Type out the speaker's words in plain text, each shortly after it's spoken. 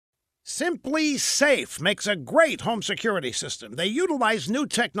Simply Safe makes a great home security system. They utilize new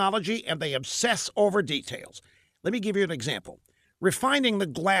technology and they obsess over details. Let me give you an example. Refining the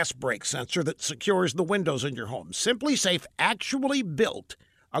glass break sensor that secures the windows in your home. Simply Safe actually built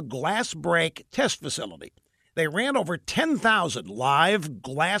a glass break test facility. They ran over 10,000 live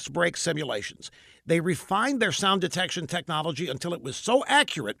glass break simulations. They refined their sound detection technology until it was so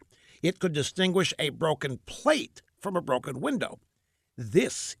accurate it could distinguish a broken plate from a broken window.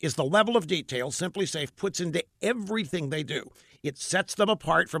 This is the level of detail Simply Safe puts into everything they do. It sets them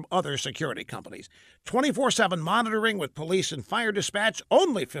apart from other security companies. 24/7 monitoring with police and fire dispatch,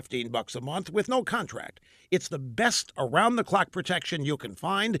 only $15 a month with no contract. It's the best around-the-clock protection you can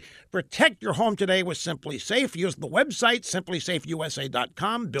find. Protect your home today with Simply Safe. Use the website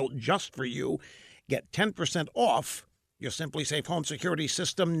simplysafeusa.com, built just for you. Get 10% off your Simply Safe home security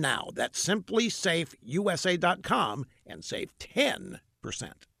system now. That's simplysafeusa.com and save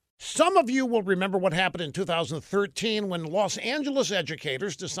 10%. Some of you will remember what happened in 2013 when Los Angeles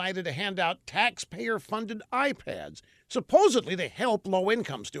educators decided to hand out taxpayer-funded iPads, supposedly to help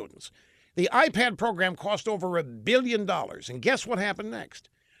low-income students. The iPad program cost over $1 billion, and guess what happened next?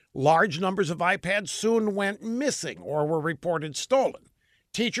 Large numbers of iPads soon went missing or were reported stolen.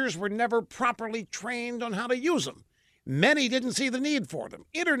 Teachers were never properly trained on how to use them. Many didn't see the need for them.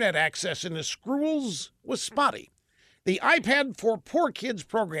 Internet access in the schools was spotty. The iPad for Poor Kids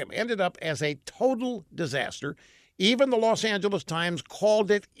program ended up as a total disaster. Even the Los Angeles Times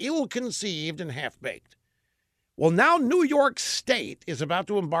called it ill-conceived and half-baked. Well, now New York State is about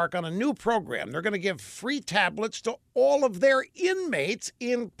to embark on a new program. They're going to give free tablets to all of their inmates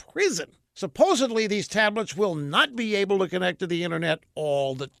in prison. Supposedly, these tablets will not be able to connect to the internet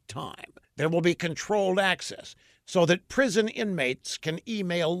all the time. There will be controlled access so that prison inmates can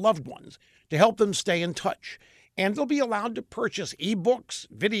email loved ones to help them stay in touch. And they'll be allowed to purchase ebooks,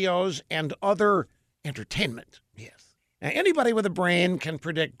 videos, and other entertainment. Yes. Now, anybody with a brain can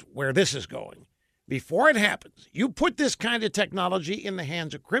predict where this is going. Before it happens, you put this kind of technology in the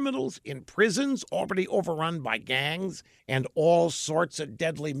hands of criminals in prisons already overrun by gangs and all sorts of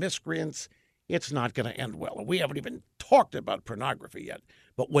deadly miscreants, it's not going to end well. We haven't even talked about pornography yet.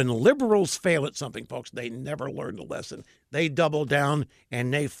 But when liberals fail at something, folks, they never learn the lesson. They double down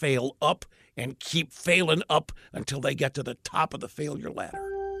and they fail up and keep failing up until they get to the top of the failure ladder.